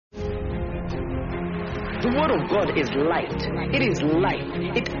The Word of God is light. It is life.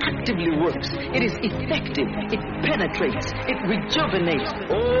 It actively works. It is effective. It penetrates. It rejuvenates.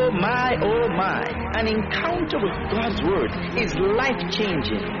 Oh my, oh my. An encounter with God's Word is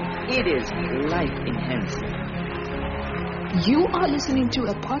life-changing. It is life-enhancing. You are listening to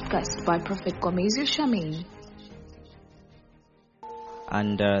a podcast by Prophet Gomezio Shami.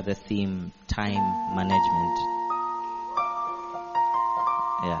 Under the theme time management.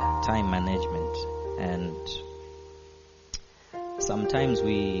 Yeah, time management. And sometimes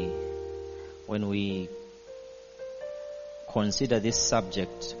when we consider this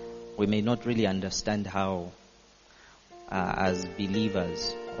subject, we may not really understand how, as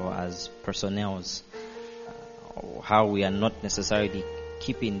believers or as personnels, how we are not necessarily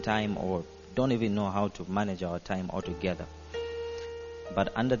keeping time or don't even know how to manage our time altogether.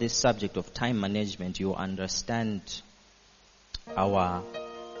 But under this subject of time management, you understand our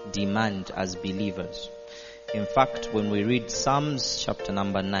demand as believers. In fact, when we read Psalms chapter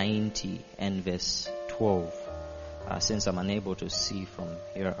number 90 and verse 12, since I'm unable to see from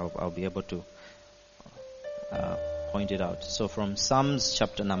here, I'll be able to point it out. So from Psalms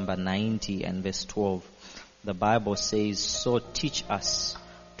chapter number 90 and verse 12, the Bible says, "So teach us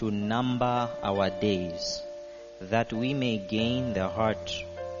to number our days, that we may gain the heart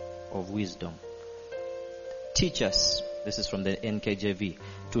of wisdom." Teach us, this is from the NKJV,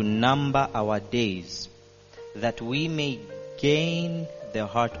 to number our days, that we may gain the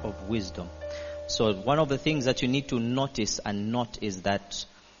heart of wisdom. So one of the things that you need to notice and note is that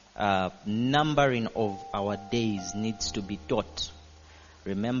numbering of our days needs to be taught.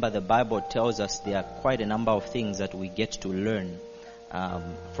 Remember, the Bible tells us there are quite a number of things that we get to learn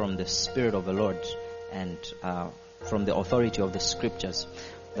from the Spirit of the Lord and from the authority of the Scriptures.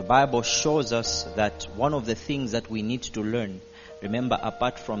 The Bible shows us that one of the things that we need to learn, remember,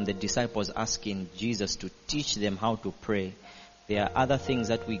 apart from the disciples asking Jesus to teach them how to pray, there are other things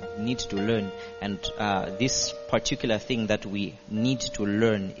that we need to learn. And this particular thing that we need to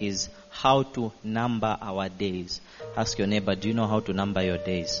learn is how to number our days. Ask your neighbor, do you know how to number your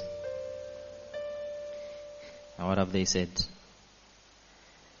days? Now, what have they said?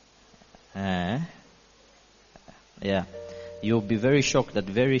 Yeah. You'll be very shocked that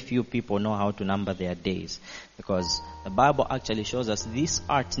very few people know how to number their days, because the Bible actually shows us this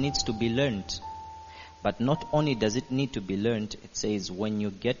art needs to be learned. But not only does it need to be learned, it says when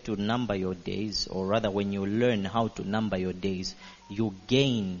you get to number your days, or rather when you learn how to number your days, you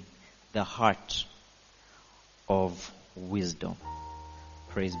gain the heart of wisdom.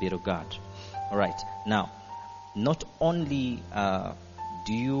 Praise be to God. All right. Now, not only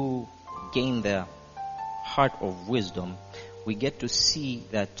do you gain the heart of wisdom, we get to see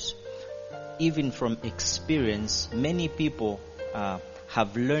that even from experience, many people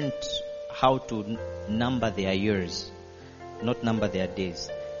have learned how to number their years, not number their days.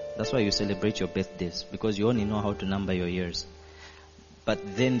 That's why you celebrate your birthdays, because you only know how to number your years. But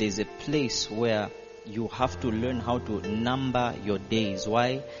then there's a place where you have to learn how to number your days.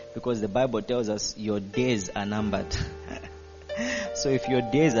 Why? Because the Bible tells us your days are numbered. So if your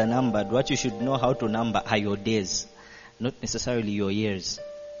days are numbered, what you should know how to number are your days, not necessarily your years.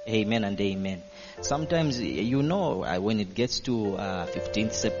 Amen and amen. Sometimes, when it gets to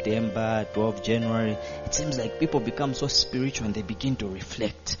 15th September, 12th January, it seems like people become so spiritual and they begin to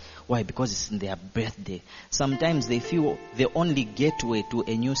reflect. Why? Because it's their birthday. Sometimes they feel the only gateway to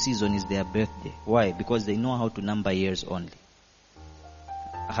a new season is their birthday. Why? Because they know how to number years only.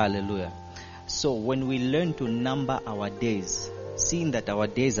 Hallelujah. So when we learn to number our days, seeing that our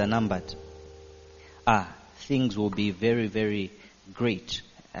days are numbered, things will be very, very great.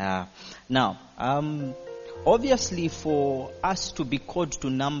 Now, obviously for us to be called to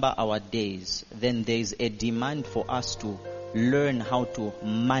number our days, then there is a demand for us to learn how to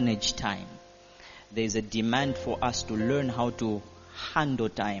manage time. There is a demand for us to learn how to handle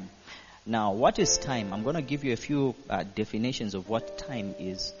time. Now, what is time? I'm going to give you a few definitions of what time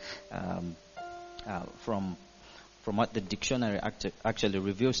is from what the dictionary actually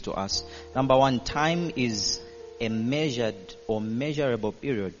reveals to us. Number one, time is a measured or measurable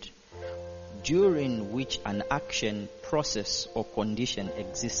period during which an action, process, or condition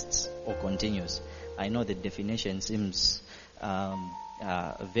exists or continues. I know the definition seems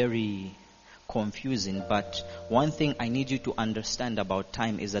very confusing, but one thing I need you to understand about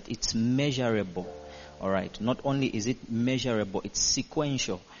time is that it's measurable. All right. Not only is it measurable, it's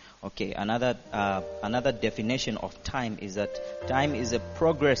sequential. Okay. Another definition of time is that time is a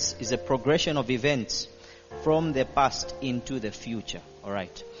progression of events from the past into the future. All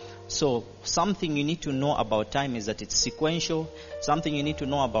right. So something you need to know about time is that it's sequential. Something you need to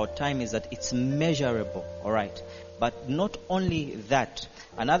know about time is that it's measurable. All right. But not only that,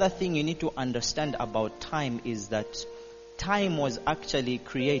 another thing you need to understand about time is that time was actually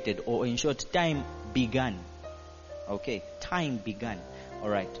created, or in short, time began. Okay, time began. All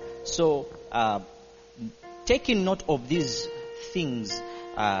right. So, taking note of these things,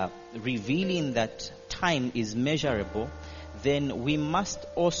 revealing that time is measurable, then we must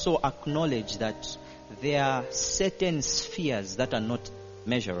also acknowledge that there are certain spheres that are not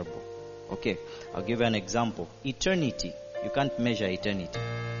measurable. Okay, I'll give you an example. Eternity. You can't measure eternity.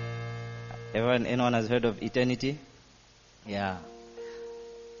 Anyone has heard of eternity? Yeah.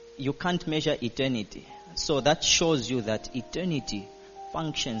 You can't measure eternity. So that shows you that eternity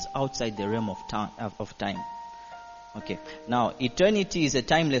functions outside the realm of time. Okay. Now, eternity is a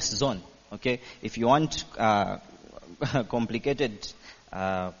timeless zone. Okay. If you want complicated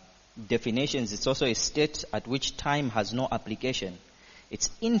definitions, it's also a state at which time has no application. It's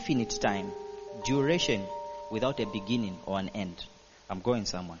infinite time, duration without a beginning or an end. I'm going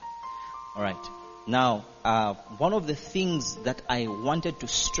somewhere. All right. Now, one of the things that I wanted to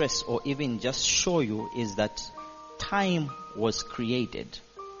stress or even just show you is that time was created.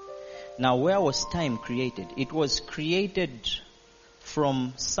 Now, where was time created? It was created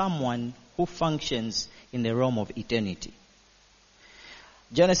from someone who functions in the realm of eternity.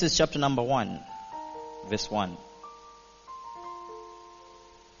 Genesis chapter number 1, verse 1.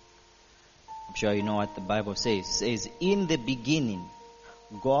 I'm sure you know what the Bible says. It says, in the beginning,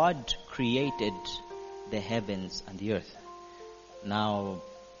 God created the heavens and the earth. Now,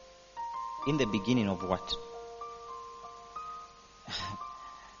 in the beginning of what?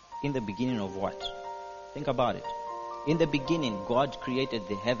 In the beginning of what? Think about it. In the beginning, God created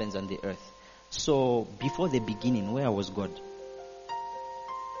the heavens and the earth. So, before the beginning, where was God?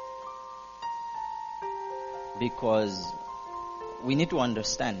 Because we need to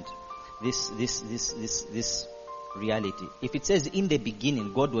understand this reality. If it says in the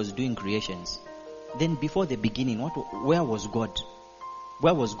beginning God was doing creations, then before the beginning, where was God?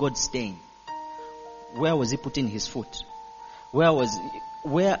 Where was God staying? Where was he putting his foot?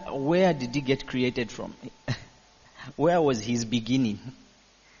 Where did he get created from? Where was his beginning?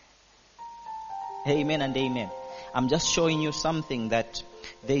 Amen and amen. I'm just showing you something, that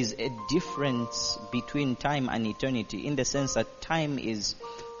there is a difference between time and eternity, in the sense that time is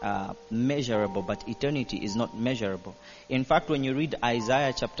measurable, but eternity is not measurable. In fact, when you read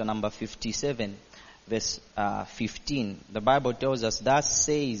Isaiah chapter number 57, verse 15, the Bible tells us, thus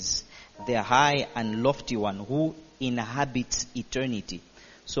says the high and lofty one who inhabits eternity.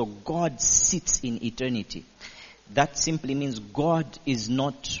 So God sits in eternity. That simply means God is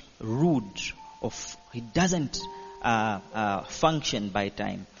not rude, he doesn't function by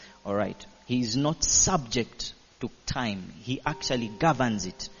time. All right. He is not subject to time. He actually governs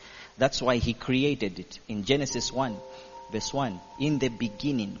it. That's why he created it. In Genesis 1, verse 1, in the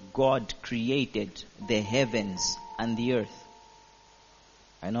beginning, God created the heavens and the earth.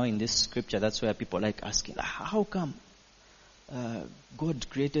 I know in this scripture, that's where people like asking, how come God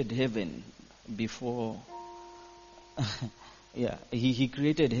created heaven before? Yeah, he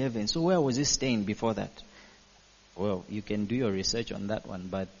created heaven. So where was he staying before that? Well, you can do your research on that one,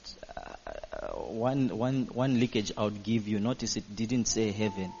 but one leakage I would give you, notice it didn't say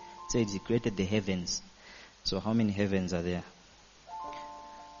heaven. It said he created the heavens. So how many heavens are there?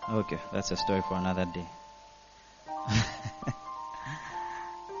 Okay, that's a story for another day.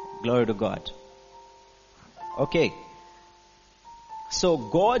 Glory to God. Okay. So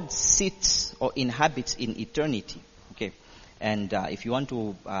God sits or inhabits in eternity. Okay. And if you want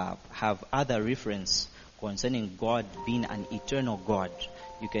to have other reference concerning God being an eternal God,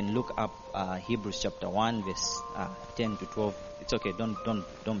 you can look up Hebrews chapter 1 verse 10 to 12. It's okay,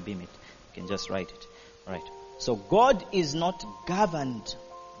 don't beam it. You can just write it. All right. So God is not governed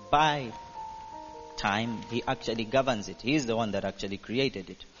by time. He actually governs it. He is the one that actually created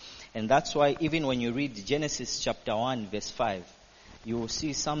it. And that's why even when you read Genesis chapter 1 verse 5, you will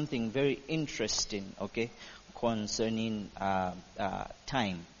see something very interesting, okay, concerning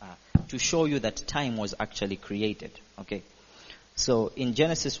time, to show you that time was actually created, okay. So in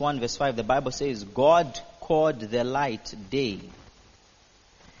Genesis 1 verse 5, the Bible says, God called the light day,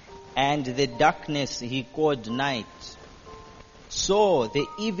 and the darkness he called night. So the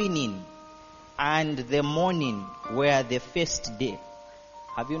evening and the morning were the first day.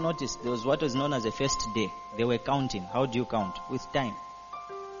 Have you noticed there was what was known as the first day? They were counting. How do you count? With time.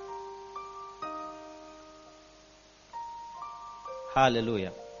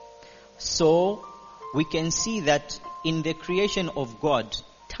 Hallelujah. So we can see that in the creation of God,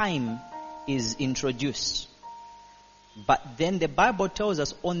 time is introduced. But then the Bible tells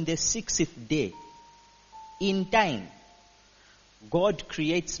us on the 6th day, in time, God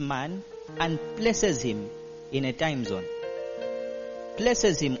creates man and places him in a time zone.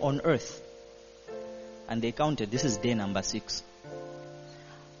 Places him on earth. And they counted, this is day number 6.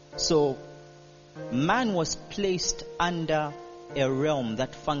 So, man was placed under a realm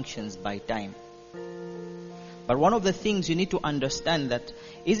that functions by time. But one of the things you need to understand that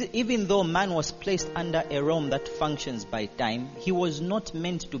is, even though man was placed under a realm that functions by time, he was not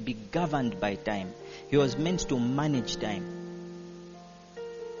meant to be governed by time. He was meant to manage time.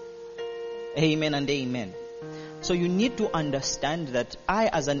 Amen and amen. So you need to understand that I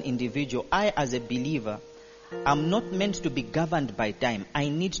as an individual, I as a believer, I'm not meant to be governed by time. I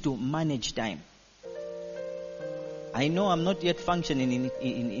need to manage time. I know I'm not yet functioning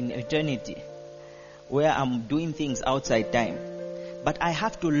in eternity, where I'm doing things outside time. But I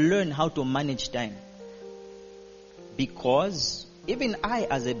have to learn how to manage time. Because even I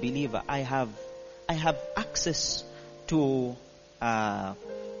as a believer, I have access to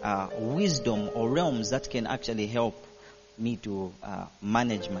wisdom or realms that can actually help me to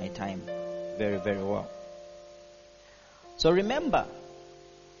manage my time very, very well. So remember,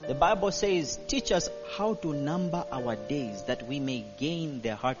 the Bible says, teach us how to number our days that we may gain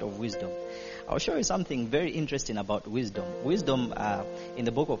the heart of wisdom. I'll show you something very interesting about wisdom. Wisdom in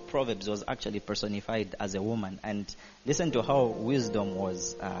the book of Proverbs was actually personified as a woman. And listen to how wisdom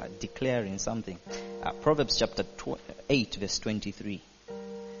was declaring something. Proverbs chapter 8 verse 23.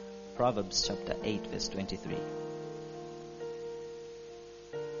 Proverbs chapter 8 verse 23.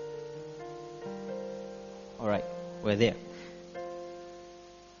 Alright, we're there.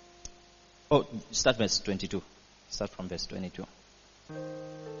 Oh, start verse 22. Start from verse 22.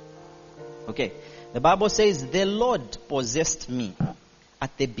 Okay. The Bible says, the Lord possessed me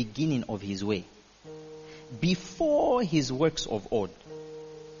at the beginning of his way, before his works of old.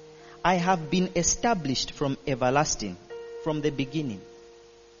 I have been established from everlasting, from the beginning,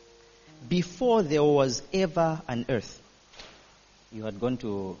 before there was ever an earth. You had gone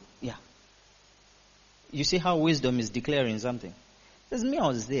to, yeah. You see how wisdom is declaring something? It says, me, I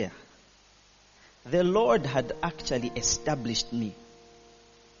was there. The Lord had actually established me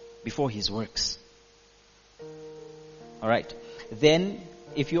before his works. Alright. Then,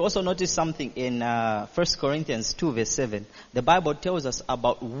 if you also notice something in 1 Corinthians 2 verse 7, the Bible tells us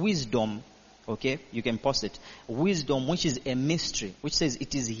about wisdom. Okay, you can post it. Wisdom, which is a mystery, which says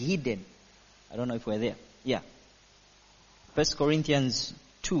it is hidden. I don't know if we're there. Yeah. 1 Corinthians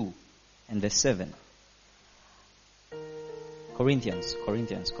 2 and verse 7. Corinthians.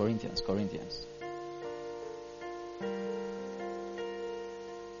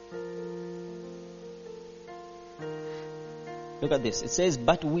 Look at this. It says,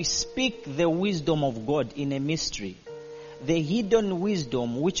 but we speak the wisdom of God in a mystery, the hidden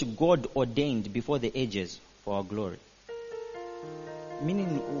wisdom which God ordained before the ages for our glory.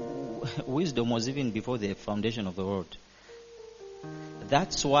 Meaning, wisdom was even before the foundation of the world.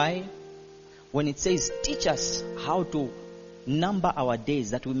 That's why when it says, teach us how to number our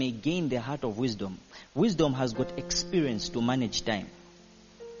days that we may gain the heart of wisdom, wisdom has got experience to manage time.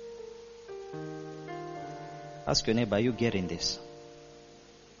 Ask your neighbor, are you getting this?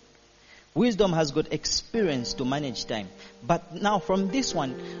 Wisdom has got experience to manage time. But now from this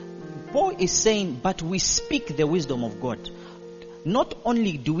one, Paul is saying, but we speak the wisdom of God. Not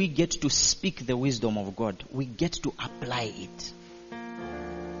only do we get to speak the wisdom of God, we get to apply it.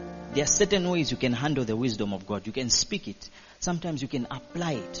 There are certain ways you can handle the wisdom of God. You can speak it. Sometimes you can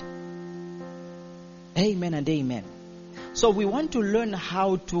apply it. Amen and amen. So we want to learn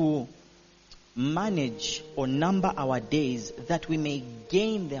how to manage or number our days that we may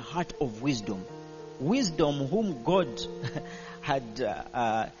gain the heart of wisdom. Wisdom whom God had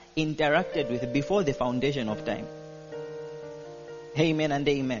interacted with before the foundation of time. Amen and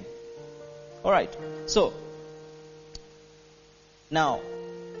amen. Alright, so now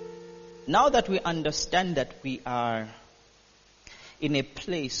that we understand that we are in a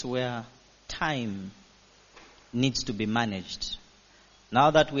place where time needs to be managed,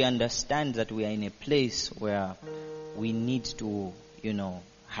 now that we understand that we are in a place where we need to,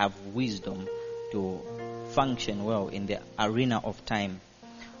 have wisdom to function well in the arena of time,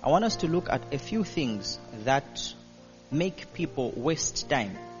 I want us to look at a few things that make people waste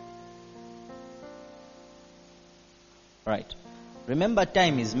time. Right. Remember,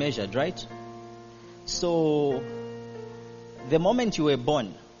 time is measured, right? So, the moment you were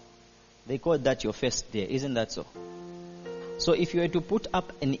born, they call that your first day. Isn't that so? So if you were to put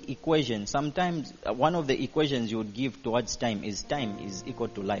up an equation, sometimes one of the equations you would give towards time is equal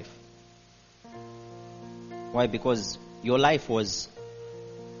to life. Why? Because your life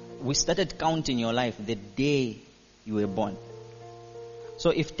we started counting your life the day you were born. So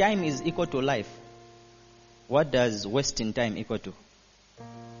if time is equal to life, what does wasting time equal to?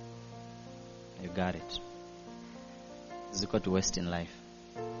 You got it. It's equal to wasting life.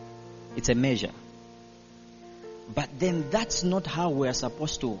 It's a measure. But then that's not how we're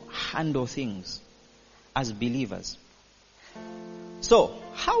supposed to handle things as believers. So,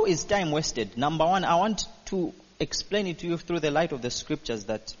 how is time wasted? Number one, I want to explain it to you through the light of the scriptures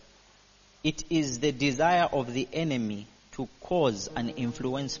that it is the desire of the enemy to cause and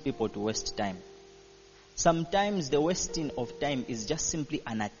influence people to waste time. Sometimes the wasting of time is just simply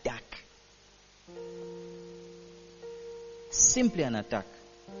an attack. Simply an attack.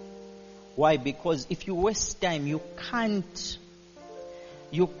 Why? Because if you waste time, you can't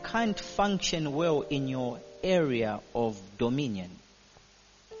function well in your area of dominion.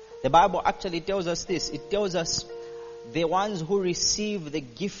 The Bible actually tells us this. It tells us the ones who receive the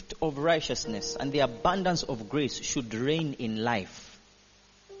gift of righteousness and the abundance of grace should reign in life.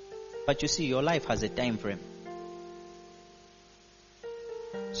 But you see, your life has a time frame.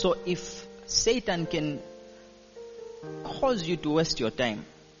 So if Satan can cause you to waste your time,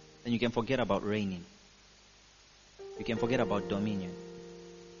 then you can forget about reigning. You can forget about dominion.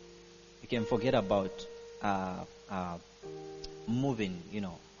 You can forget about moving,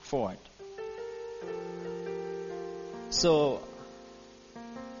 forward. So,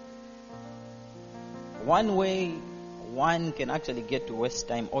 one way one can actually get to waste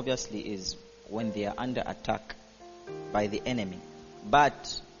time, obviously, is when they are under attack by the enemy.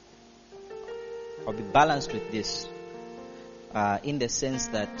 But I'll be balanced with this, in the sense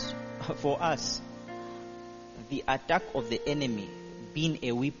that for us, the attack of the enemy, being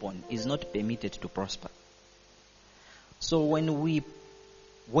a weapon, is not permitted to prosper. So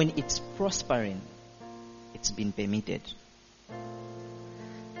when it's prospering, it's been permitted.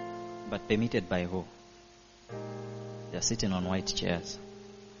 But permitted by who? They're sitting on white chairs.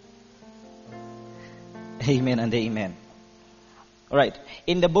 Amen and amen. Alright.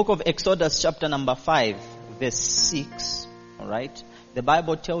 In the book of Exodus chapter number 5, verse 6, alright, the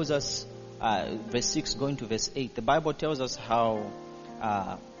Bible tells us, verse 6 going to verse 8, the Bible tells us how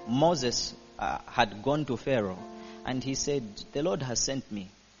Moses had gone to Pharaoh and he said, the Lord has sent me.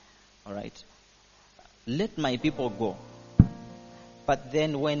 Alright. Let my people go. But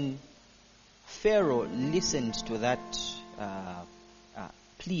then when Pharaoh listened to that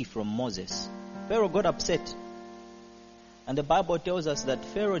plea from Moses, Pharaoh got upset. And the Bible tells us that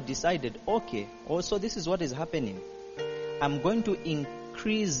Pharaoh decided, okay, also this is what is happening. I'm going to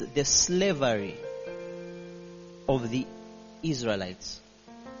increase the slavery of the Israelites.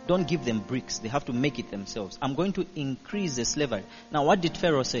 Don't give them bricks. They have to make it themselves. I'm going to increase the slavery. Now, what did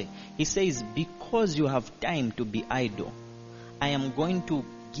Pharaoh say? He says, because you have time to be idle, I am going to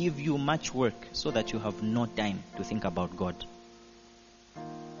give you much work so that you have no time to think about God.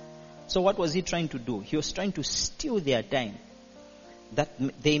 So what was he trying to do? He was trying to steal their time, that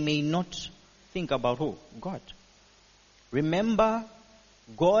they may not think about who? God. Remember,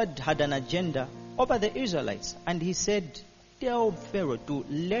 God had an agenda over the Israelites, and he said, tell Pharaoh to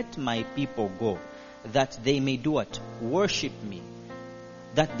let my people go, that they may do what? Worship me.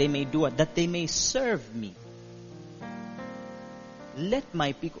 That they may do what? That they may serve me. Let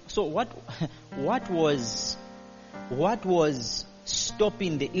my people. So what was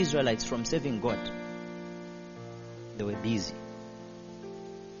stopping the Israelites from serving God? They were busy.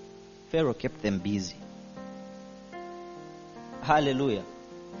 Pharaoh kept them busy. Hallelujah.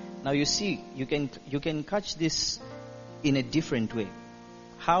 Now you see, you can catch this in a different way.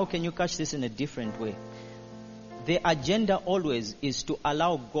 How can you catch this in a different way? The agenda always is to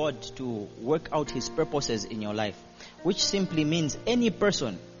allow God to work out his purposes in your life, which simply means any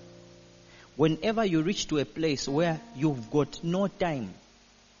person, whenever you reach to a place where you've got no time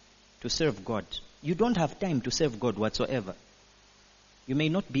to serve God, you don't have time to serve God whatsoever. You may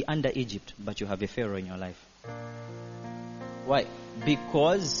not be under Egypt, but you have a Pharaoh in your life. Why?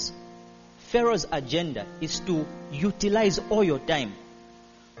 Because Pharaoh's agenda is to utilize all your time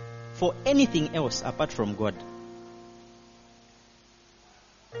for anything else apart from God.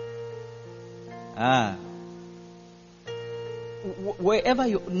 Wherever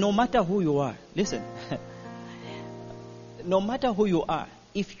no matter who you are, listen, no matter who you are,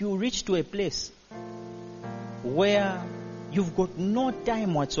 if you reach to a place where you've got no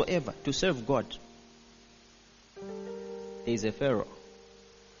time whatsoever to serve God, there is a Pharaoh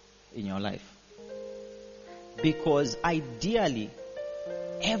in your life. Because ideally,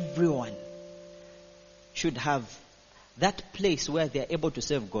 everyone should have that place where they are able to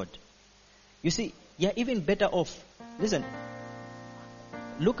serve God. You see, you're even better off. Listen,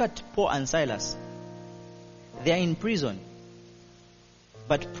 look at Paul and Silas. They are in prison.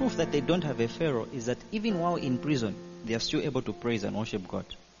 But proof that they don't have a Pharaoh is that even while in prison, they are still able to praise and worship God.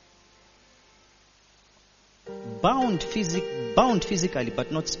 Bound physically,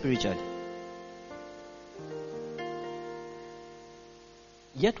 but not spiritually.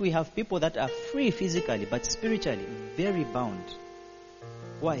 Yet we have people that are free physically, but spiritually very bound.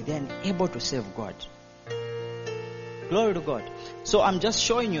 Why? They are unable to serve God. Glory to God. So I'm just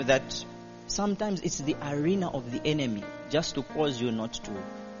showing you that sometimes it's the arena of the enemy just to cause you not to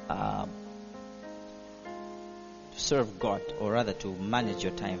serve God, or rather to manage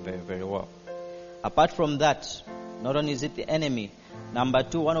your time very, very well. Apart from that, not only is it the enemy, number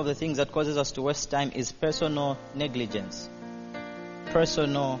two, one of the things that causes us to waste time is personal negligence.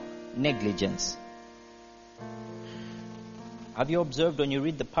 Personal negligence. Have you observed when you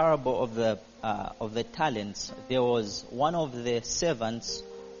read the parable of the talents, there was one of the servants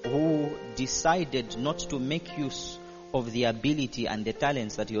who decided not to make use of the ability and the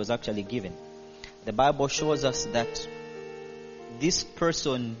talents that he was actually given. The Bible shows us that this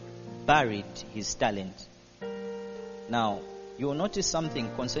person buried his talent. Now, you will notice something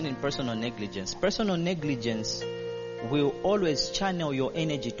concerning personal negligence. Personal negligence will always channel your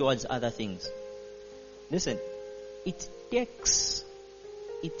energy towards other things. Listen, it takes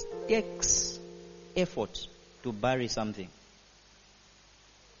effort to bury something.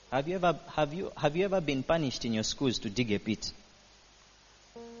 Have you ever been punished in your schools to dig a pit?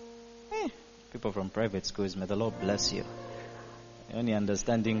 People from private schools, may the Lord bless you. You only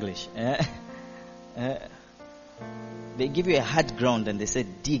understand English. They give you a hard ground and they say,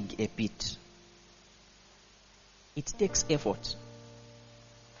 dig a pit. It takes effort.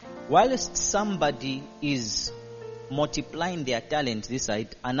 Whilst somebody is multiplying their talent this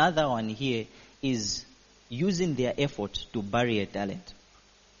side, another one here is using their effort to bury a talent.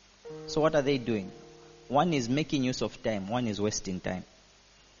 So what are they doing? One is making use of time, one is wasting time.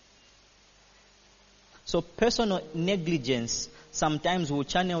 So personal negligence sometimes will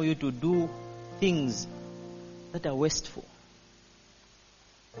channel you to do things that are wasteful.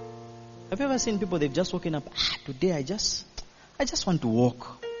 Have you ever seen people, they've just woken up, today I just want to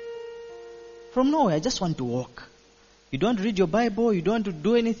walk. From nowhere, I just want to walk. You don't read your Bible, you don't want to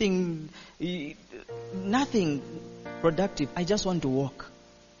do anything, nothing productive. I just want to walk.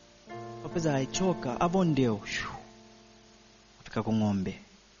 Papeza aichoka, abondeo, afika ku ng'ombe.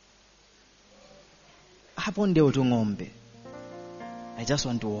 Abondeo tu ng'ombe. I just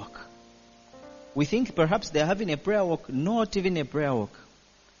want to walk. We think perhaps they're having a prayer walk, not even a prayer walk.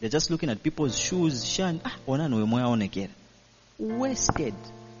 They're just looking at people's shoes, wasted.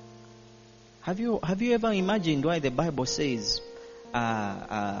 Have you ever imagined why the Bible says,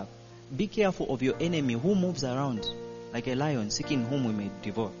 be careful of your enemy who moves around like a lion, seeking whom we may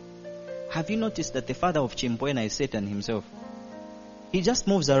devour? Have you noticed that the father of Chimpwena is Satan himself? He just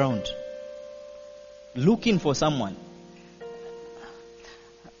moves around, looking for someone.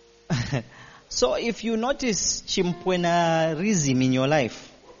 So if you notice Chimpwenarism in your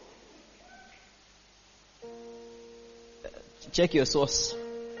life, check your source.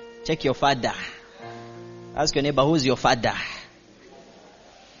 Check your father. Ask your neighbor, who's your father?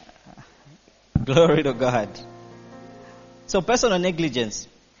 Glory to God. So personal negligence.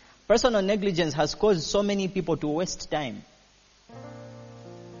 Personal negligence has caused so many people to waste time.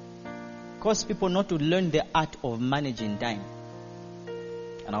 Caused people not to learn the art of managing time.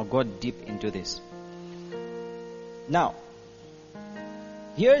 And I'll go deep into this. Now,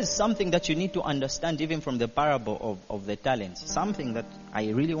 here is something that you need to understand even from the parable of the talents. Something that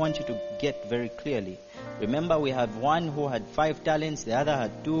I really want you to get very clearly. Remember, we have one who had 5 talents, the other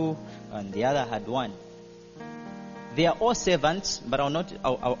had 2, and the other had 1. They are all servants, but I'll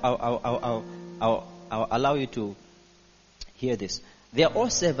allow you to hear this. They are all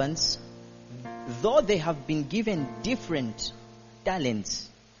servants, though they have been given different talents,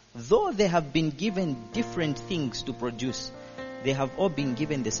 though they have been given different things to produce. They have all been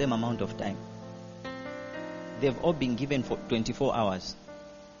given the same amount of time. They've all been given for 24 hours.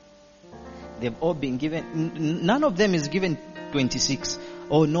 They've all been given, none of them is given 26.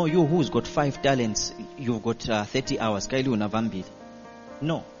 Oh no, you who's got 5 talents, you've got 30 hours. Kaili unavambili.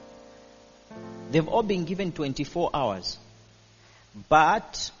 No. They've all been given 24 hours.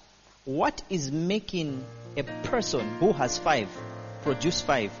 But what is making a person who has 5 produce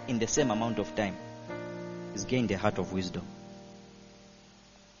 5 in the same amount of time is gain the heart of wisdom.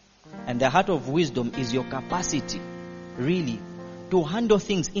 And the heart of wisdom is your capacity, really, to handle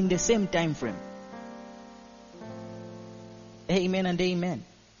things in the same time frame. Amen and amen.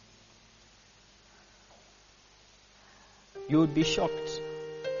 You would be shocked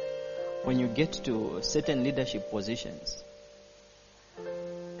when you get to certain leadership positions.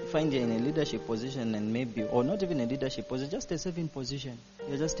 You find you're in a leadership position and maybe, or not even a leadership position, just a serving position.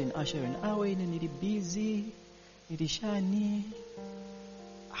 You're just in ushering. We're busy. Nilishani.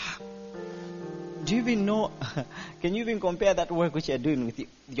 Do you even know, can you even compare that work which you're doing with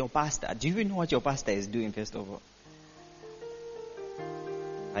your pastor? Do you even know what your pastor is doing, first of all?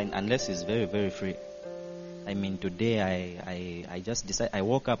 Unless he's very, very free. I mean, today I just decided, I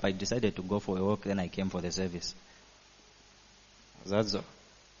woke up, I decided to go for a walk, then I came for the service. That's all.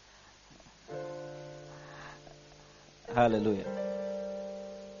 Hallelujah.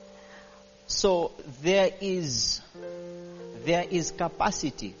 So there is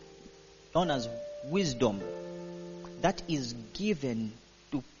capacity known as wisdom that is given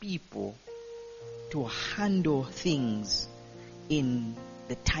to people to handle things in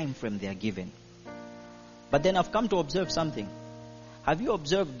the time frame they are given. But then I've come to observe something. Have you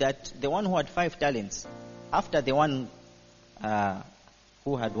observed that the one who had 5 talents, after the one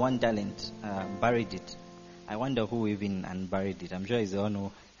who had 1 talent buried it, I wonder who even unburied it. I'm sure it's the one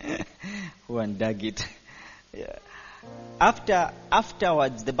who undug it. Yeah.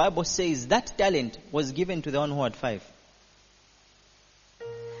 Afterwards, the Bible says that talent was given to the one who had 5.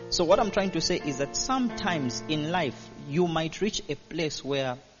 So what I'm trying to say is that sometimes in life, you might reach a place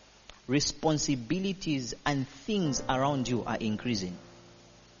where responsibilities and things around you are increasing.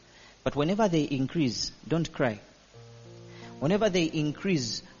 But whenever they increase, don't cry. Whenever they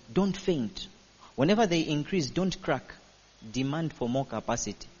increase, don't faint. Whenever they increase, don't crack. Demand for more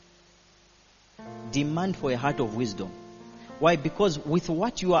capacity. Demand for a heart of wisdom. Why? Because with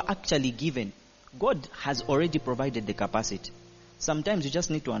what you are actually given, God has already provided the capacity. Sometimes you just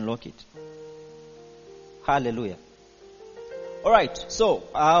need to unlock it. Hallelujah. All right, so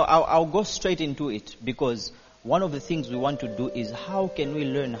I'll go straight into it, because one of the things we want to do is how can we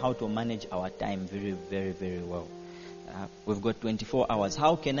learn how to manage our time very, very, very well. We've got 24 hours.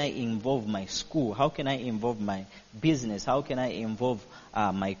 How can I involve my school? How can I involve my business? How can I involve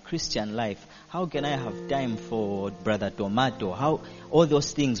my Christian life? How can I have time for Brother Tomato? How all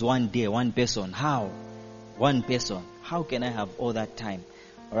those things one day, one person. How? One person. How can I have all that time?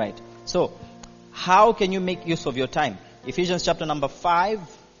 All right. So, how can you make use of your time? Ephesians chapter number 5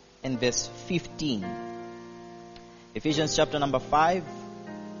 and verse 15. Ephesians chapter number 5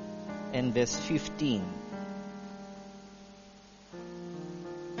 and verse 15.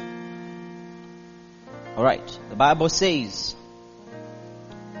 All right. The Bible says,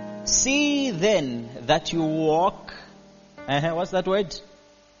 "See then that you walk," what's that word?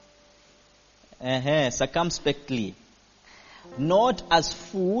 Circumspectly, not as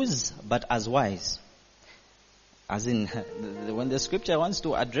fools, but as wise. As in, when the scripture wants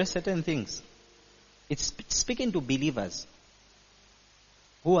to address certain things, it's speaking to believers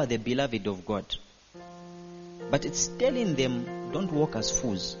who are the beloved of God. But it's telling them, don't walk as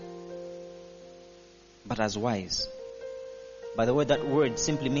fools, but as wise. By the way, that word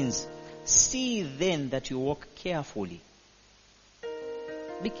simply means, see then that you walk carefully.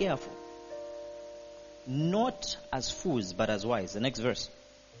 Be careful. Not as fools, but as wise. The next verse.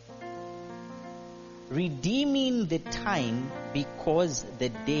 Redeeming the time, because the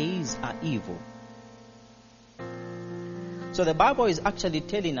days are evil. So the Bible is actually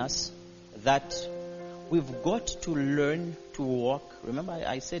telling us that we've got to learn to walk. Remember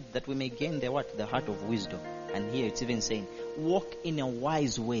I said that we may gain the what? The heart of wisdom. And here it's even saying, walk in a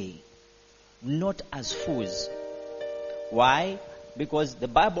wise way, not as fools. Why? Because the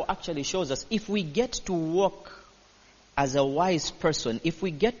Bible actually shows us, if we get to walk as a wise person, if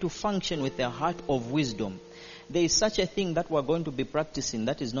we get to function with a heart of wisdom, there is such a thing that we're going to be practicing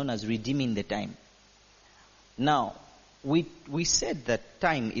that is known as redeeming the time. Now, we said that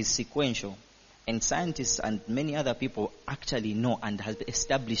time is sequential, and scientists and many other people actually know and have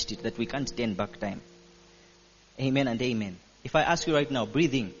established it, that we can't turn back time. Amen and amen. If I ask you right now,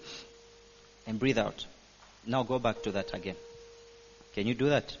 breathe in and breathe out. Now go back to that again. Can you do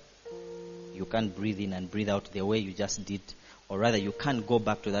that? You can't breathe in and breathe out the way you just did. Or rather, you can't go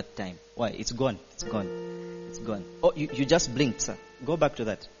back to that time. Why? It's gone. It's gone. It's gone. Oh, you just blinked, sir. Go back to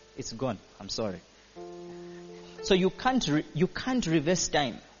that. It's gone. I'm sorry. So you can't reverse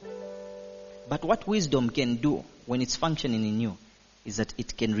time. But what wisdom can do when it's functioning in you is that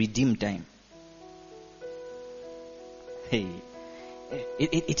it can redeem time. Hey,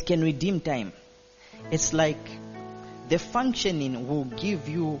 it can redeem time. It's like the functioning will give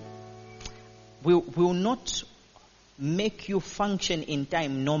you will not make you function in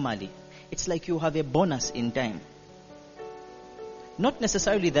time normally. It's like you have a bonus in time. Not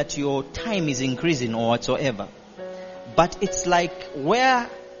necessarily that your time is increasing or whatsoever, but it's like where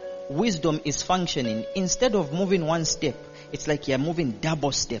wisdom is functioning, instead of moving one step, it's like you're moving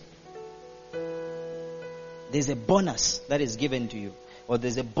double step. There's a bonus that is given to you, or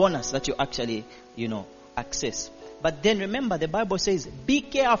there's a bonus that you actually, access. But then remember, the Bible says, be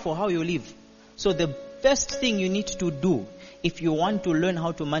careful how you live. So the first thing you need to do if you want to learn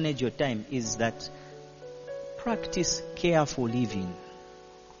how to manage your time is that practice careful living.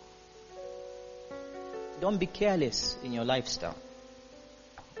 Don't be careless in your lifestyle.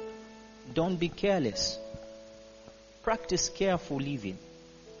 Don't be careless. Practice careful living.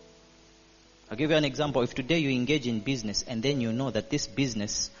 I'll give you an example. If today you engage in business and then you know that this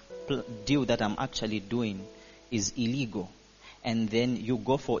business deal that I'm actually doing is illegal, and then you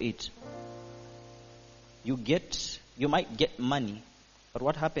go for it, you might get money, but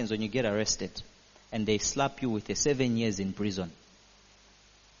what happens when you get arrested and they slap you with 7 years in prison?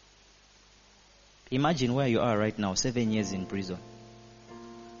 Imagine where you are right now, 7 years in prison.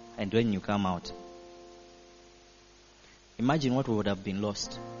 And when you come out, imagine what would have been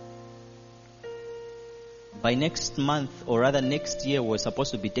lost. By next month, or rather next year, we're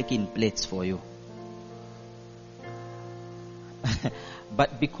supposed to be taking plates for you.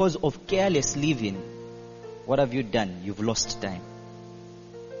 But because of careless living, what have you done? You've lost time.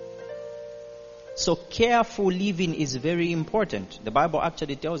 So careful living is very important. The Bible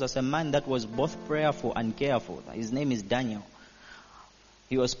actually tells us a man that was both prayerful and careful. His name is Daniel.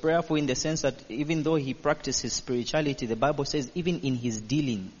 He was prayerful in the sense that even though he practiced his spirituality, the Bible says even in his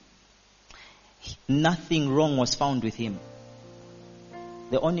dealing, nothing wrong was found with him.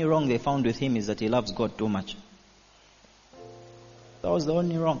 The only wrong they found with him is that he loves God too much. That was the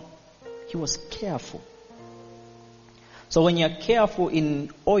only wrong. He was careful. So when you're careful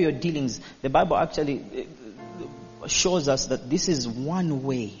in all your dealings, the Bible actually shows us that this is one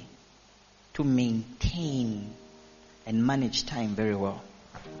way to maintain and manage time very well.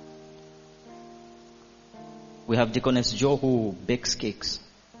 We have Deaconess Joe who bakes cakes.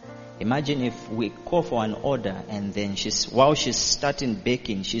 Imagine if we call for an order and then while she's starting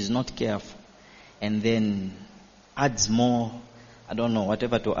baking, she's not careful, and then adds more, I don't know,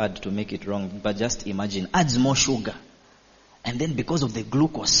 whatever to add to make it wrong, but just imagine, adds more sugar. And then because of the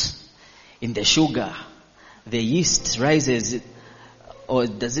glucose in the sugar, the yeast rises, or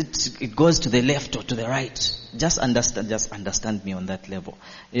it goes to the left or to the right. Just understand me on that level.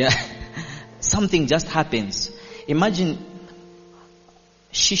 Yeah. Something just happens. Imagine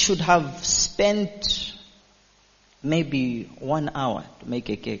she should have spent maybe 1 hour to make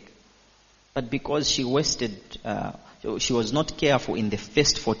a cake. But because she was not careful in the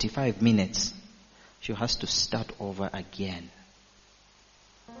first 45 minutes, she has to start over again.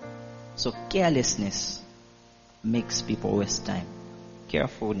 So carelessness makes people waste time.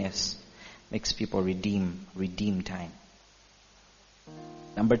 Carefulness makes people redeem time.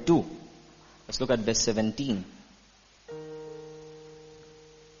 Number 2, let's look at verse 17.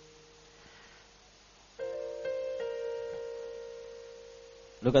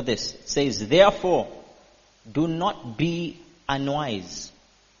 Look at this. It says, therefore, do not be unwise,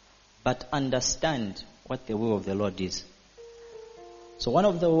 but understand what the will of the Lord is. So one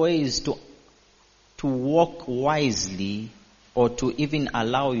of the ways to walk wisely, or to even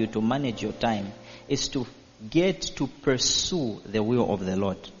allow you to manage your time, is to get to pursue the will of the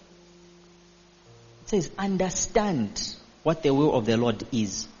Lord. It says, understand what the will of the Lord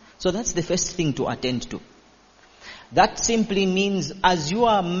is. So that's the first thing to attend to. That simply means as you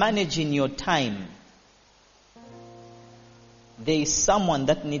are managing your time, there is someone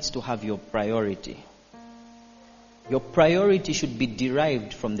that needs to have your priority. Your priority should be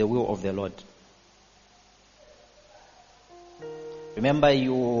derived from the will of the Lord. Remember,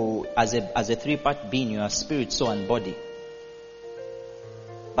 you as a three-part being, you are spirit, soul, and body.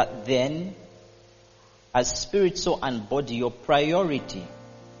 But then, as spirit, soul, and body, your priority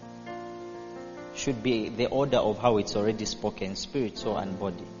should be the order of how it's already spoken: spirit, soul, and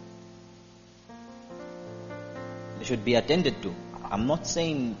body. They should be attended to. I'm not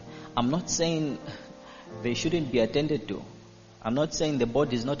saying they shouldn't be attended to. I'm not saying the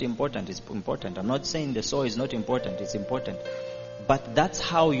body is not important. It's important. I'm not saying the soul is not important. It's important. But that's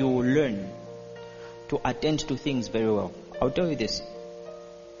how you learn to attend to things very well. I'll tell you this.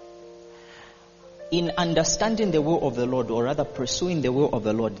 In understanding the will of the Lord, or rather pursuing the will of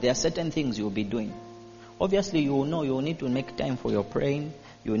the Lord, there are certain things you'll be doing. Obviously, you will know you will need to make time for your praying.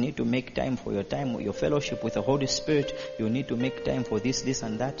 You need to make time for your fellowship with the Holy Spirit. You need to make time for this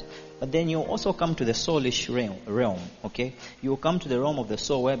and that. But then you also come to the soulish realm, okay? You come to the realm of the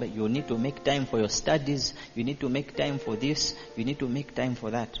soul where you need to make time for your studies. You need to make time for this. You need to make time for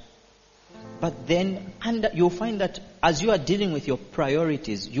that. But then you'll find that as you are dealing with your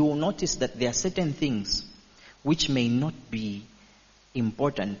priorities, you will notice that there are certain things which may not be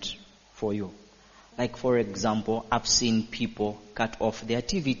important for you. Like, for example, I've seen people cut off their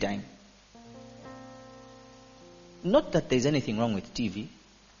TV time. Not that there's anything wrong with TV,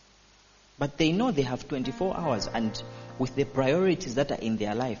 but they know they have 24 hours, and with the priorities that are in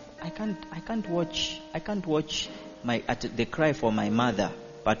their life, I can't watch The Cry for My Mother,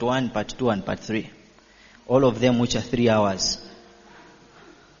 part 1, part 2, and part 3. All of them which are 3 hours.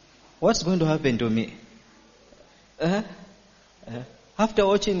 What's going to happen to me? After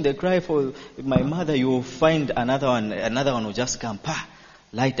watching The Cry for My Mother, you will find another one will just come.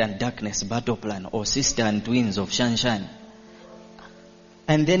 Light and Darkness Battle Plan, or Sister and Twins of Shanshan.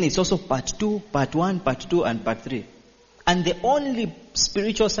 And then it's also part 2, part 1, part 2, and part 3. And the only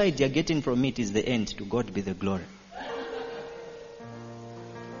spiritual side you're getting from it is the end. To God be the glory.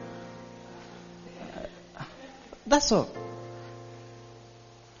 That's all.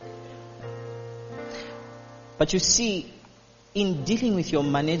 But you see, in dealing with your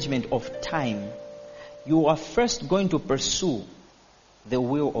management of time, you are first going to pursue the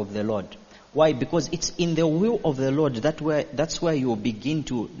will of the Lord. Why? Because it's in the will of the Lord that's where you will begin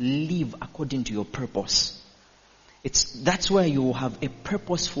to live according to your purpose. That's where you will have a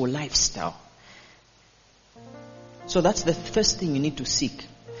purposeful lifestyle. So that's the first thing you need to seek.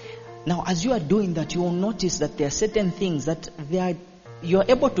 Now, as you are doing that, you will notice that there are certain things that you are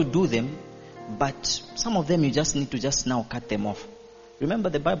able to do them, but some of them you just need to now cut them off. Remember,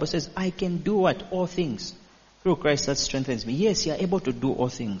 the Bible says, I can do what? All things. Through Christ that strengthens me. Yes, you are able to do all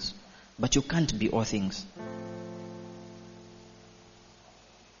things, but you can't be all things.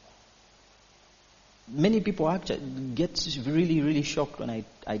 Many people actually get really, really shocked when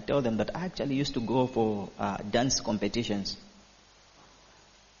I tell them that I actually used to go for dance competitions.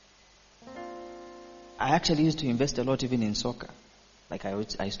 I actually used to invest a lot even in soccer. Like I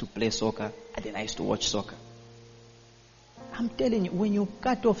used to play soccer, and then I used to watch soccer. I'm telling you, when you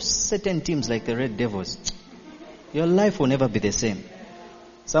cut off certain teams like the Red Devils, your life will never be the same.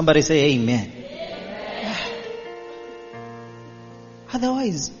 Somebody say amen.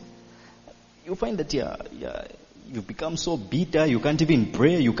 Otherwise, you find that you become so bitter, you can't even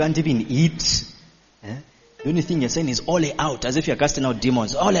pray, you can't even eat. The only thing you're saying is all out, as if you're casting out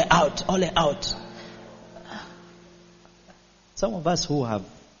demons. All out, all out. Some of us who have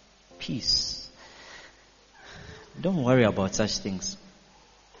peace, don't worry about such things.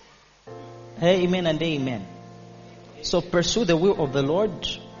 Amen and amen. So pursue the will of the Lord.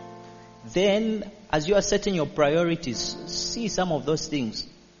 Then, as you are setting your priorities, see some of those things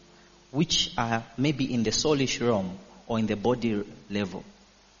which are maybe in the soulish realm or in the body level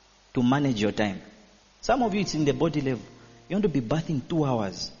to manage your time. Some of you, it's in the body level. You want to be bathing 2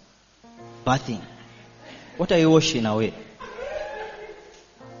 hours. Bathing. What are you washing away?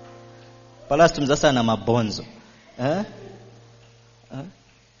 Palastum zasa na mabonzo.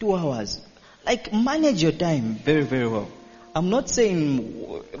 2 hours. Like, manage your time very, very well. I'm not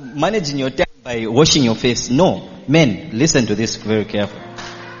saying managing your time by washing your face. No. Men, listen to this very carefully.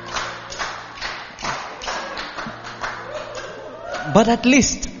 But at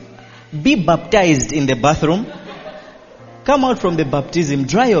least be baptized in the bathroom. Come out from the baptism,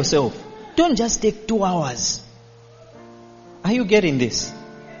 dry yourself. Don't just take 2 hours. Are you getting this?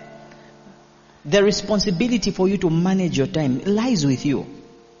 The responsibility for you to manage your time lies with you.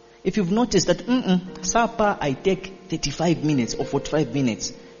 If you've noticed that, supper I take 35 minutes or 45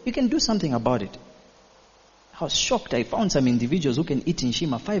 minutes, you can do something about it. I was shocked. I found some individuals who can eat in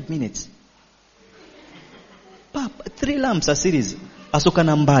Shima 5 minutes. 3 lamps a series.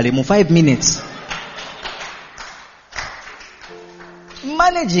 Asukanambale mu 5 minutes.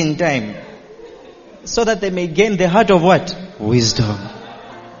 Managing time so that they may gain the heart of what? Wisdom.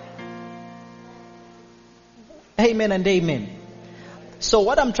 Amen and amen. So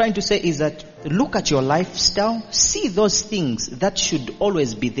what I'm trying to say is that look at your lifestyle. See those things that should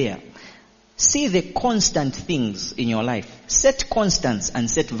always be there. See the constant things in your life. Set constants and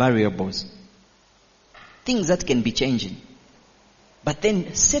set variables. Things that can be changing. But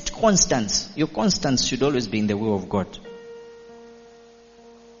then set constants. Your constants should always be in the will of God.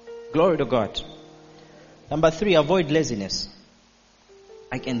 Glory to God. Number 3, avoid laziness.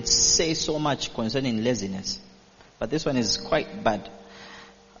 I can say so much concerning laziness, but this one is quite bad.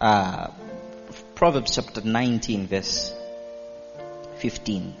 Proverbs chapter 19 verse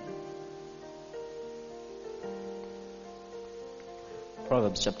 15.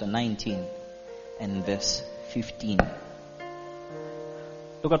 Proverbs chapter 19 and verse 15.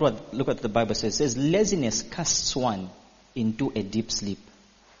 Look at the Bible says. It says, laziness casts one into a deep sleep,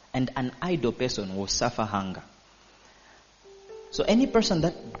 and an idle person will suffer hunger. So any person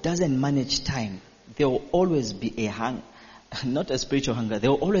that doesn't manage time, there will always be a hunger, not a spiritual hunger. There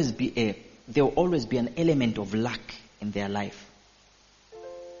will always be an element of lack in their life.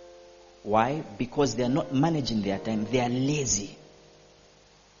 Why? Because they are not managing their time. They are lazy.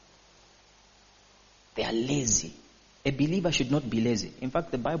 They are lazy. A believer should not be lazy. In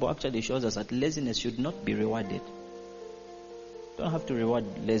fact, the Bible actually shows us that laziness should not be rewarded. You don't have to reward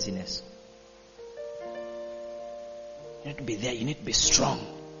laziness. You need to be there. You need to be strong.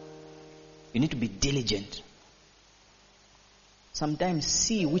 You need to be diligent. Sometimes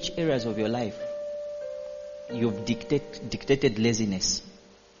see which areas of your life you've dictated laziness.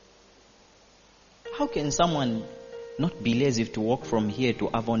 How can someone not be lazy to walk from here to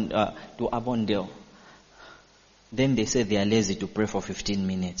Avondale? Then they say they are lazy to pray for 15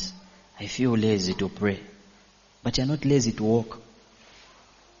 minutes. I feel lazy to pray. But you're not lazy to walk.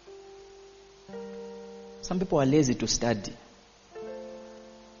 Some people are lazy to study.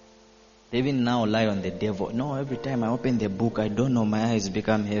 They even now lie on the devil. No, every time I open the book, I don't know, my eyes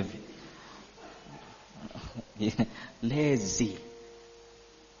become heavy. Lazy.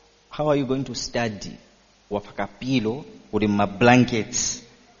 How are you going to study? Wafaka pillow with my blankets.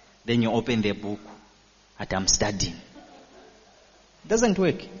 Then you open the book. That I'm studying. It doesn't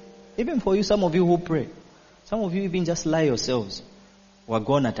work. Even for you, some of you who pray. Some of you even just lie yourselves. We're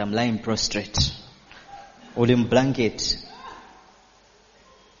gone at I'm lying prostrate. Holding blanket.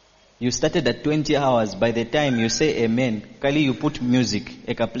 You started at 20 hours. By the time you say amen, Kali, you put music,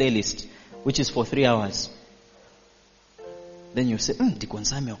 like a playlist, which is for 3 hours. Then you say,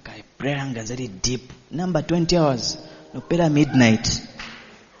 Dikonsame okay, prayer is very deep. Number 20 hours. No pera midnight.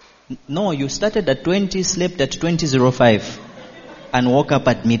 No, you started at 20, slept at 20:05, and woke up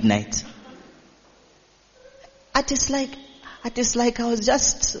at midnight. It is like I was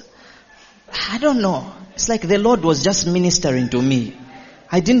just, I don't know. It's like the Lord was just ministering to me.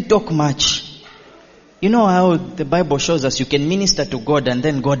 I didn't talk much. You know how the Bible shows us you can minister to God and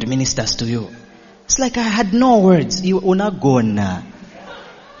then God ministers to you. It's like I had no words. You are not gonna.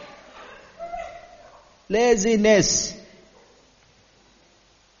 Laziness.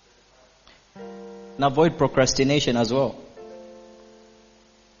 And avoid procrastination as well.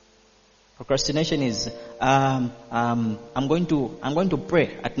 Procrastination is I'm going to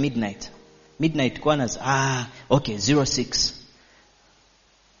pray at midnight. Midnight corners. Okay, 06.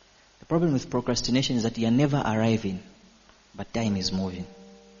 The problem with procrastination is that you are never arriving, but time is moving.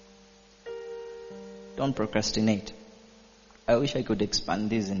 Don't procrastinate. I wish I could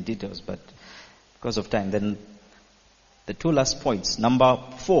expand this in details, but because of time. Then the two last points. Number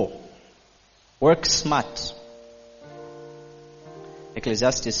 4. Work smart.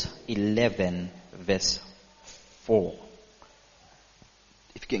 Ecclesiastes 11 verse 4.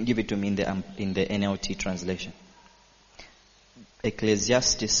 If you can give it to me in the NLT translation.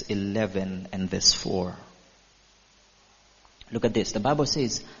 Ecclesiastes 11 and verse 4. Look at this. The Bible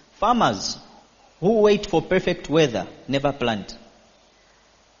says, farmers who wait for perfect weather never plant.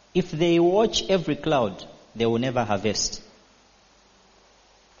 If they watch every cloud, they will never harvest.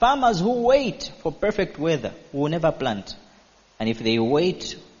 Farmers who wait for perfect weather will never plant. And if they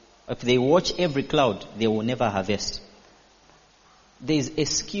watch every cloud, they will never harvest. There is a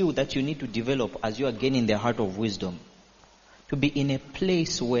skill that you need to develop as you are gaining the heart of wisdom. To be in a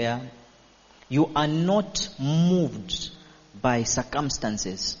place where you are not moved by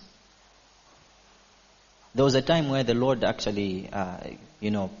circumstances. There was a time where the Lord actually,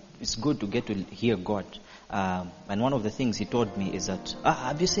 it's good to get to hear God. And one of the things he told me is that,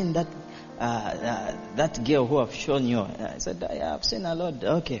 have you seen that girl who I've shown you? I said, yeah, I've seen her, Lord.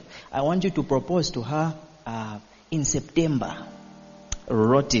 Okay. I want you to propose to her in September.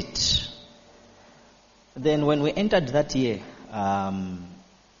 Wrote it. Then when we entered that year,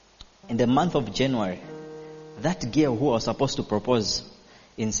 in the month of January, that girl who was supposed to propose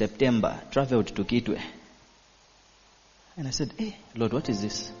in September traveled to Kitwe. And I said, hey, Lord, what is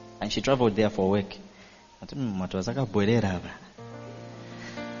this? And she traveled there for work.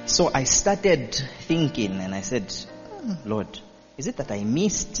 So I started thinking and I said, Lord, is it that I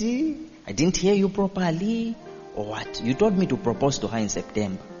missed? I didn't hear you properly? Or what? You told me to propose to her in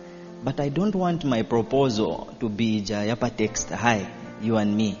September. But I don't want my proposal to be Jayapa text, hi, you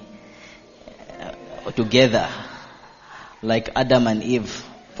and me, together, like Adam and Eve,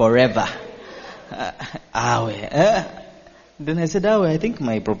 forever. Then I said, I think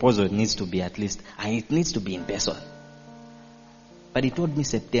my proposal needs to be it needs to be in person. But he told me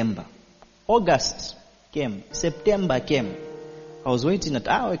September. August came. September came. I was waiting at,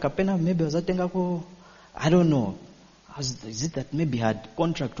 Kapena, maybe I was attending, I don't know. Is it that maybe had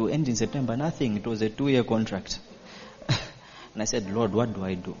contract to end in September? Nothing. It was a 2-year contract. And I said, Lord, what do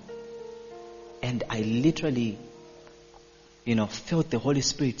I do? And I literally, felt the Holy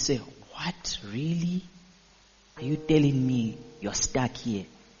Spirit say, what, really? Are you telling me you're stuck here?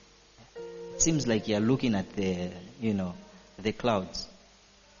 It seems like you're looking at the clouds.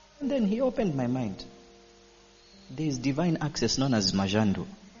 And then he opened my mind. There is divine access known as Majando.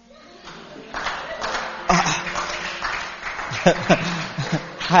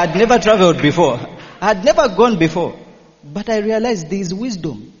 I had never traveled before. I had never gone before. But I realized there is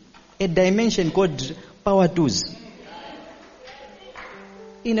wisdom, a dimension called power tools.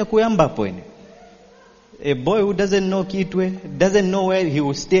 In a Kuyamba point. A boy who doesn't know Kitwe, doesn't know where he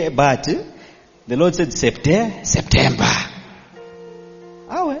will stay, but the Lord said, September.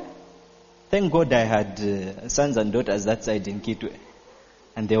 Thank God I had sons and daughters that side in Kitwe.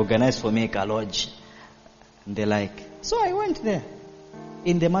 And they organized for me a lodge. And they're like, so I went there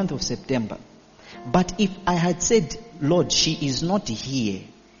in the month of September. But if I had said, Lord, she is not here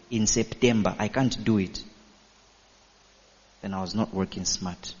in September, I can't do it, then I was not working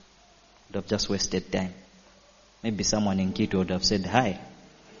smart. I would have just wasted time. Maybe someone in Kitwe would have said hi.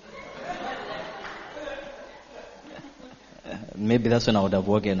 Maybe that's when I would have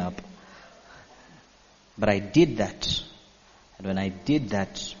woken up. But I did that. And when I did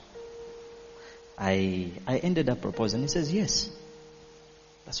that, I ended up proposing. He says, yes.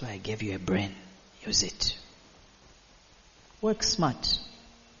 That's why I gave you a brain. Use it. Work smart.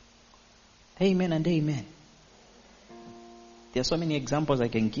 Amen and amen. There are so many examples I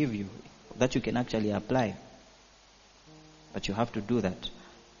can give you that you can actually apply. But you have to do that.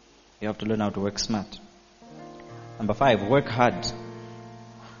 You have to learn how to work smart. Number 5, work hard.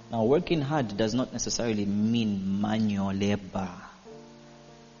 Now, working hard does not necessarily mean manual labor.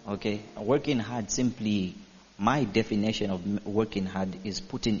 Okay? Working hard simply, my definition of working hard is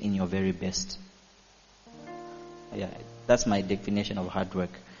putting in your very best. Yeah, that's my definition of hard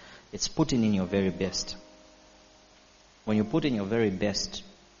work. It's putting in your very best. When you put in your very best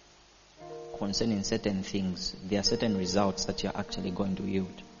concerning certain things, there are certain results that you're actually going to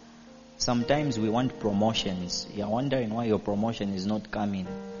yield. Sometimes we want promotions. You're wondering why your promotion is not coming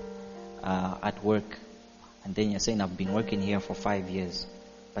at work. And then you're saying, I've been working here for 5 years.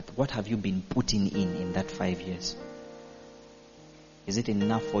 But what have you been putting in that 5 years? Is it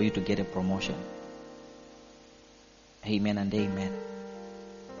enough for you to get a promotion? Amen and amen.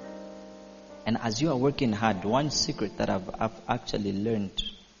 And as you are working hard, one secret that I've actually learned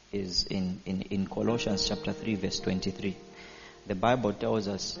is in Colossians chapter 3 verse 23. The Bible tells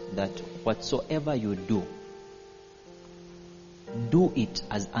us that whatsoever you do, do it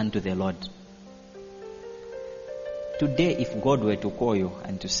as unto the Lord. Today, if God were to call you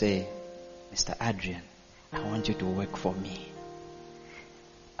and to say, Mr. Adrian, I want you to work for me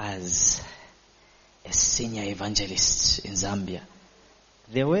as a senior evangelist in Zambia,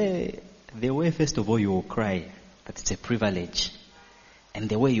 the way first of all you will cry that it's a privilege, and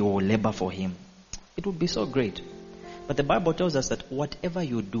the way you will labor for him, it would be so great. But the Bible tells us that whatever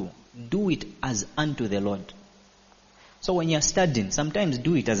you do, do it as unto the Lord. So when you're studying, sometimes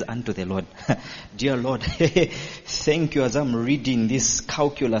do it as unto the Lord. Dear Lord, thank you as I'm reading this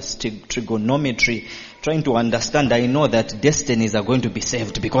calculus, trigonometry, trying to understand. I know that destinies are going to be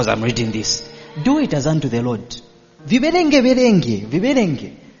saved because I'm reading this. Do it as unto the Lord.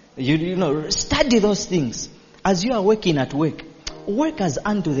 Viberenge. You know, study those things. As you are working at work, work as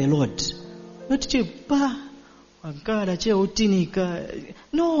unto the Lord. Not chepa.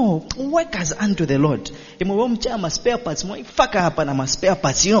 No, work as unto the Lord. Spare parts, spare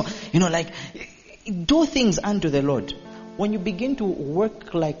parts. You know, like do things unto the Lord. When you begin to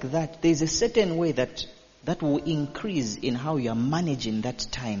work like that, there's a certain way that will increase in how you are managing that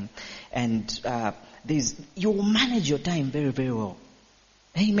time, and you will manage your time very, very well.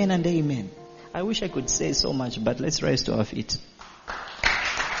 Amen and amen. I wish I could say so much, but let's rise to our feet.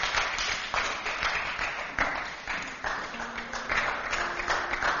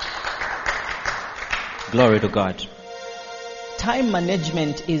 Glory to God. Time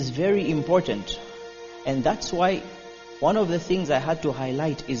management is very important. And that's why one of the things I had to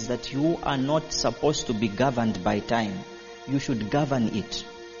highlight is that you are not supposed to be governed by time. You should govern it.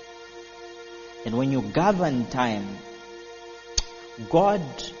 And when you govern time, God,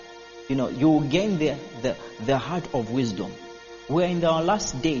 you will gain the heart of wisdom. We're in the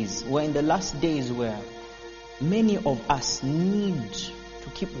last days where many of us need to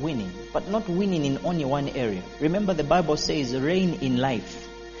keep winning, but not winning in only one area. Remember, the Bible says reign in life.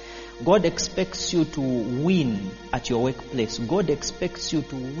 God expects you to win at your workplace. God expects you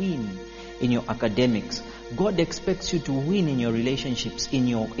to win in your academics. God expects you to win in your relationships, in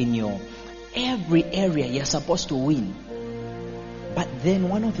your every area you're supposed to win. But then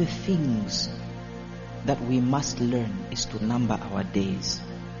one of the things that we must learn is to number our days.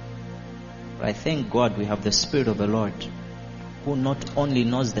 But I thank God we have the Spirit of the Lord, who not only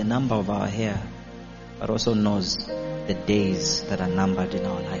knows the number of our hair, but also knows the days that are numbered in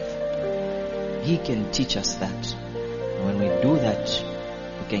our life. He can teach us that. And when we do that,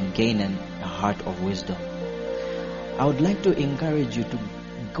 we can gain a heart of wisdom. I would like to encourage you to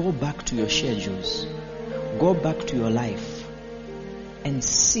go back to your schedules, go back to your life, and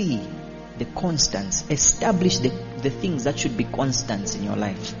see the constants. Establish the things that should be constants in your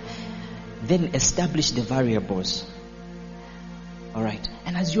life. Then establish the variables. Alright,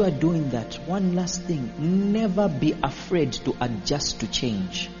 and as you are doing that, one last thing, never be afraid to adjust to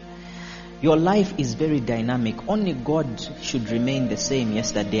change. Your life is very dynamic. Only God should remain the same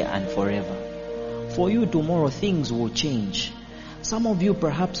yesterday and forever. For you tomorrow, things will change. Some of you,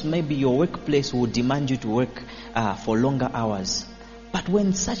 perhaps maybe your workplace will demand you to work for longer hours. But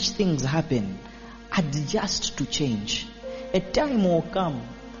when such things happen, adjust to change. A time will come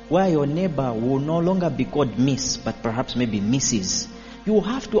where your neighbor will no longer be called Miss, but perhaps maybe Mrs. You will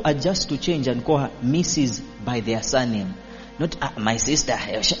have to adjust to change and call her Mrs. by their surname. Not my sister.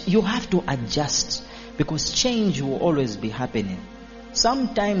 You have to adjust, because change will always be happening.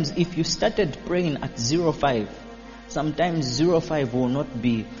 Sometimes if you started praying at 05, sometimes 05 will not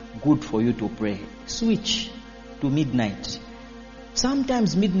be good for you to pray. Switch to midnight.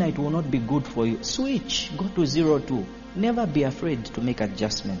 Sometimes midnight will not be good for you. Switch, go to 02. Never be afraid to make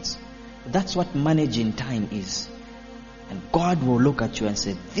adjustments. That's what managing time is. And God will look at you and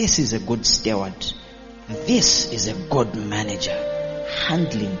say, this is a good steward. This is a good manager,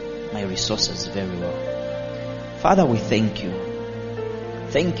 handling my resources very well. Father, we thank you.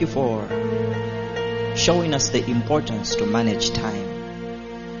 Thank you for showing us the importance to manage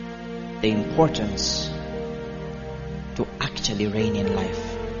time, the importance to actually reign in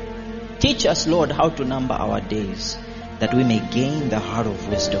life. Teach us, Lord, how to number our days, that we may gain the heart of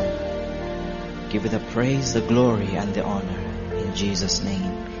wisdom. Give you the praise, the glory, and the honor. In Jesus'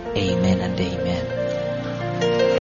 name, amen and amen.